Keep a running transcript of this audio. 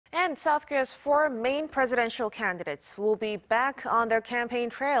And South Korea's four main presidential candidates will be back on their campaign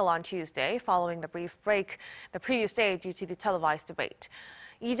trail on Tuesday, following the brief break the previous day due to the televised debate.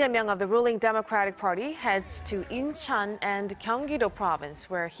 Lee Jae-myung of the ruling Democratic Party heads to Incheon and Gyeonggi-do Province,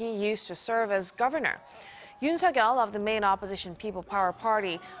 where he used to serve as governor. Yoon Suk-yeol of the main opposition People Power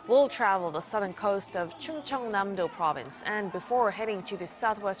Party will travel the southern coast of Chungcheongnam-do Province and before heading to the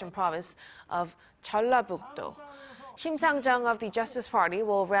southwestern province of Jeollabuk-do. Sang-jung of the Justice Party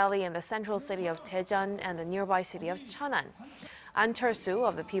will rally in the central city of Daejeon and the nearby city of Cheonan. Ahn Cheol-soo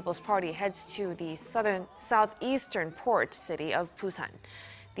of the People's Party heads to the southeastern port city of Busan.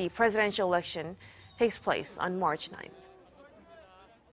 The presidential election takes place on March 9th.